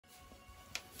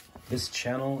This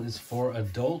channel is for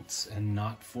adults and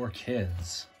not for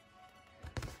kids.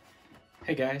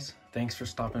 Hey guys, thanks for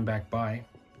stopping back by.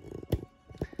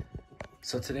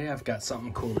 So today I've got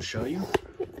something cool to show you.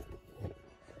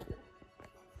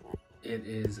 It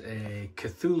is a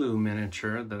Cthulhu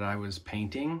miniature that I was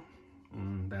painting.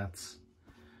 That's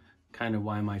kind of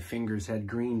why my fingers had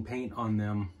green paint on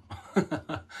them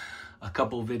a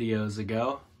couple videos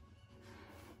ago.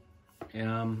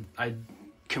 I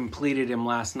completed him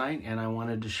last night and I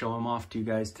wanted to show him off to you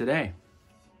guys today.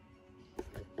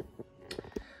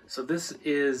 So this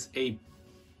is a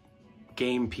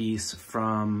game piece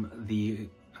from the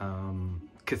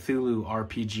Cthulhu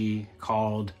RPG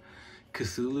called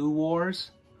Cthulhu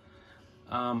Wars.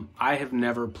 I have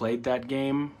never played that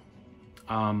game,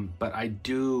 but I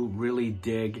do really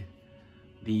dig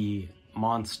the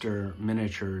monster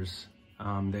miniatures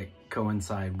that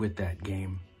coincide with that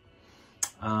game.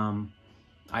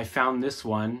 I found this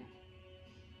one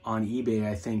on eBay,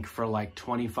 I think, for like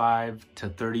 25 to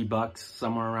 30 bucks,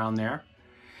 somewhere around there.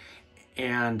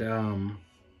 And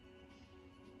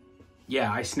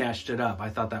yeah, I snatched it up. I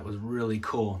thought that was really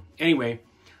cool. Anyway,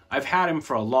 I've had him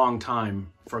for a long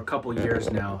time, for a couple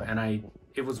years now, and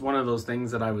it was one of those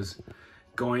things that I was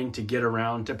going to get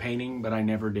around to painting, but I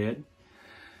never did.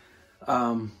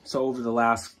 So over the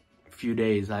last few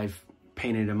days, I've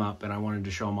painted him up and I wanted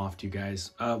to show him off to you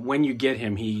guys. When you get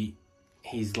him,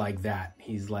 he's like that.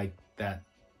 He's like that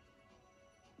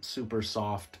super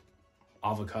soft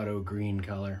avocado green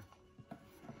color.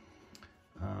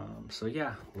 So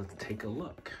yeah, let's take a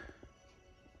look.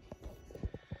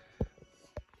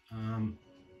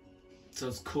 So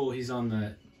it's cool. He's on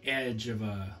the edge of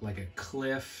like a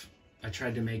cliff. I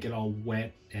tried to make it all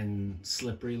wet and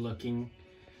slippery looking.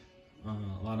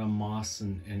 A lot of moss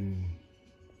and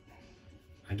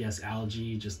I guess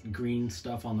algae, just green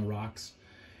stuff on the rocks.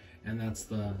 And that's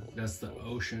the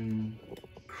ocean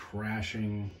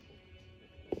crashing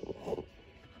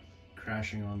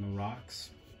on the rocks.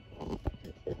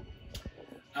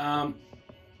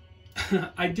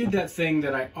 I did that thing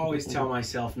that I always tell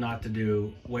myself not to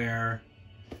do, where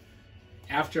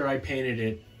after I painted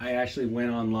it, I actually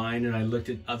went online and I looked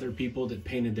at other people that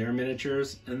painted their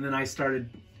miniatures, and then I started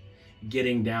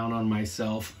getting down on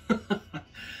myself.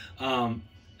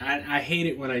 I hate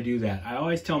it when I do that. I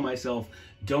always tell myself,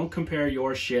 don't compare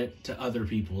your shit to other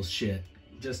people's shit.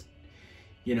 Just,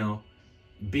 you know,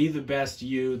 be the best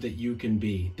you that you can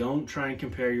be. Don't try and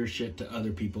compare your shit to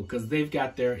other people, because they've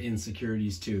got their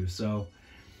insecurities too. So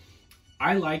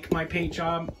I like my paint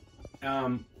job.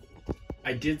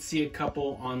 I did see a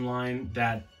couple online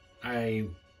that I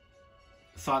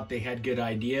thought they had good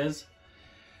ideas.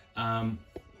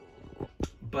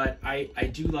 But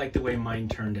I do like the way mine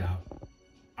turned out.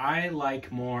 I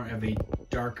like more of a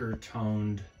darker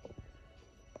toned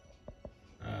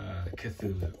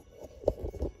Cthulhu.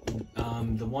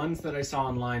 The ones that I saw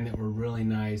online that were really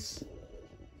nice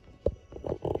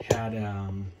had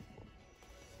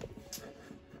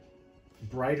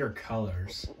brighter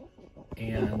colors,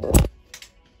 and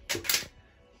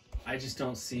I just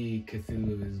don't see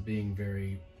Cthulhu as being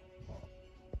very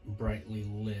brightly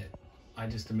lit. I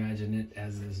just imagine it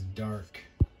as this dark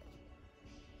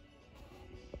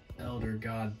elder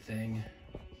god thing.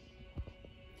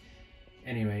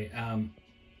 Anyway,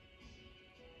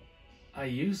 I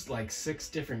used like 6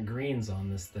 different greens on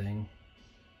this thing.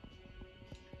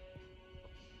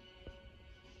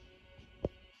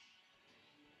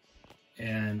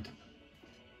 And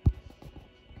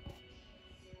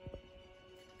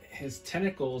his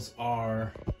tentacles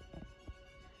are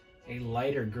a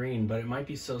lighter green, but it might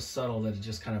be so subtle that it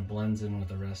just kind of blends in with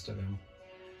the rest of him.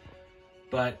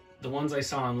 But the ones I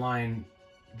saw online,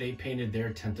 they painted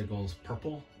their tentacles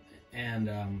purple, and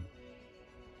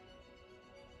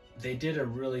they did a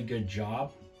really good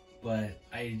job, but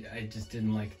I just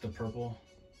didn't like the purple.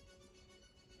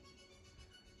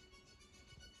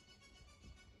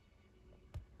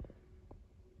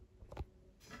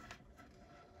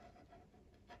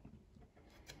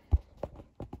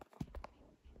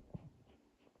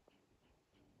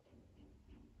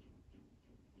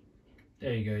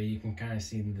 There you go. You can kind of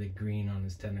see the green on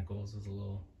his tentacles is a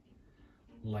little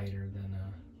lighter than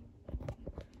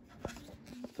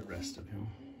the rest of him.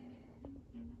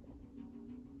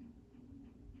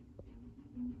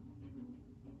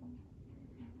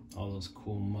 All those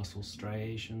cool muscle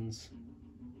striations.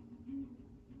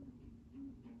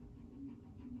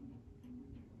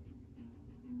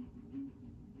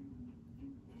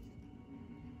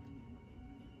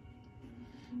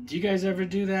 Do you guys ever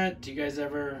do that? Do you guys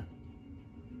ever,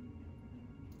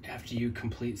 after you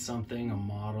complete something, a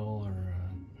model or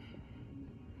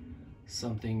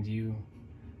something? Do you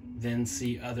then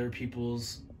see other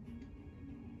people's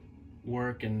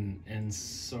work and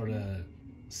sort of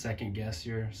second guess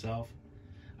yourself?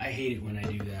 I hate it when I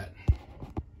do that.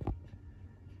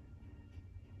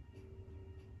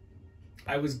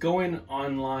 I was going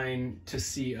online to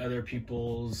see other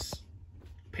people's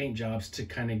paint jobs to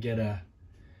kind of get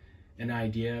an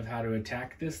idea of how to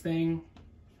attack this thing,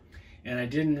 and I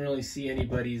didn't really see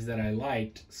anybody's that I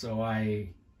liked, so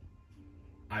I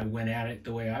went at it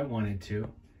the way I wanted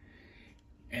to.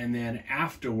 And then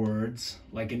afterwards,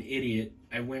 like an idiot,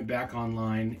 I went back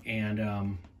online and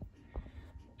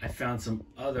I found some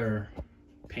other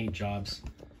paint jobs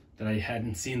that I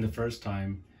hadn't seen the first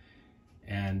time,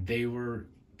 and there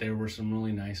were some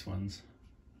really nice ones.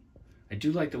 I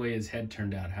do like the way his head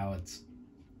turned out, how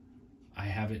I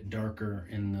have it darker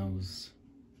in those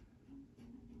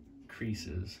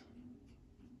creases.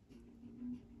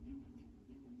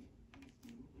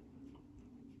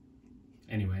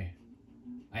 Anyway,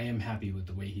 I am happy with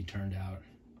the way he turned out.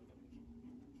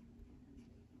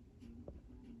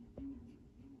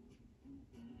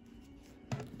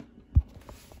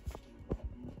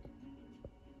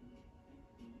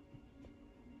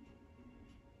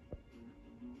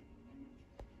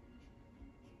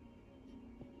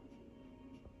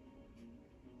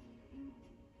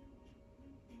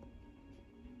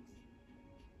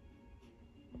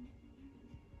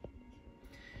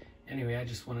 Anyway, I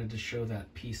just wanted to show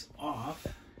that piece off.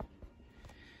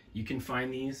 You can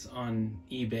find these on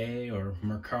eBay or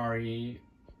Mercari,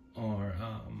 or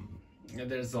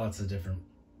there's lots of different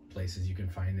places you can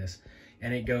find this.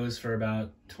 And it goes for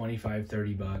about 25,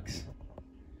 30 bucks.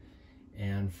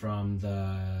 And from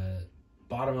the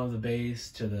bottom of the base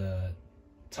to the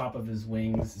top of his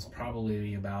wings is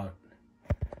probably about,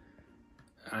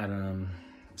 I don't know,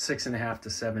 6.5 to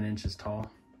 7 inches tall.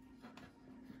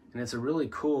 And it's a really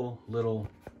cool little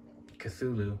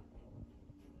Cthulhu.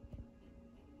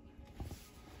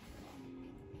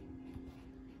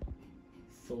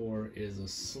 Thor is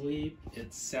asleep.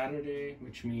 It's Saturday,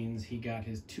 which means he got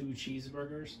his 2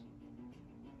 cheeseburgers.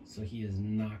 So he is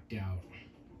knocked out.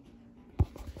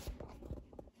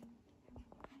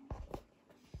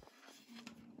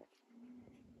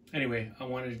 Anyway, I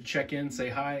wanted to check in, say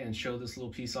hi, and show this little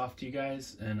piece off to you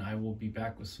guys, and I will be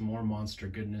back with some more monster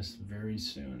goodness very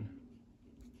soon.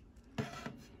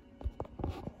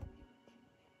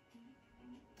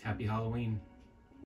 Happy Halloween.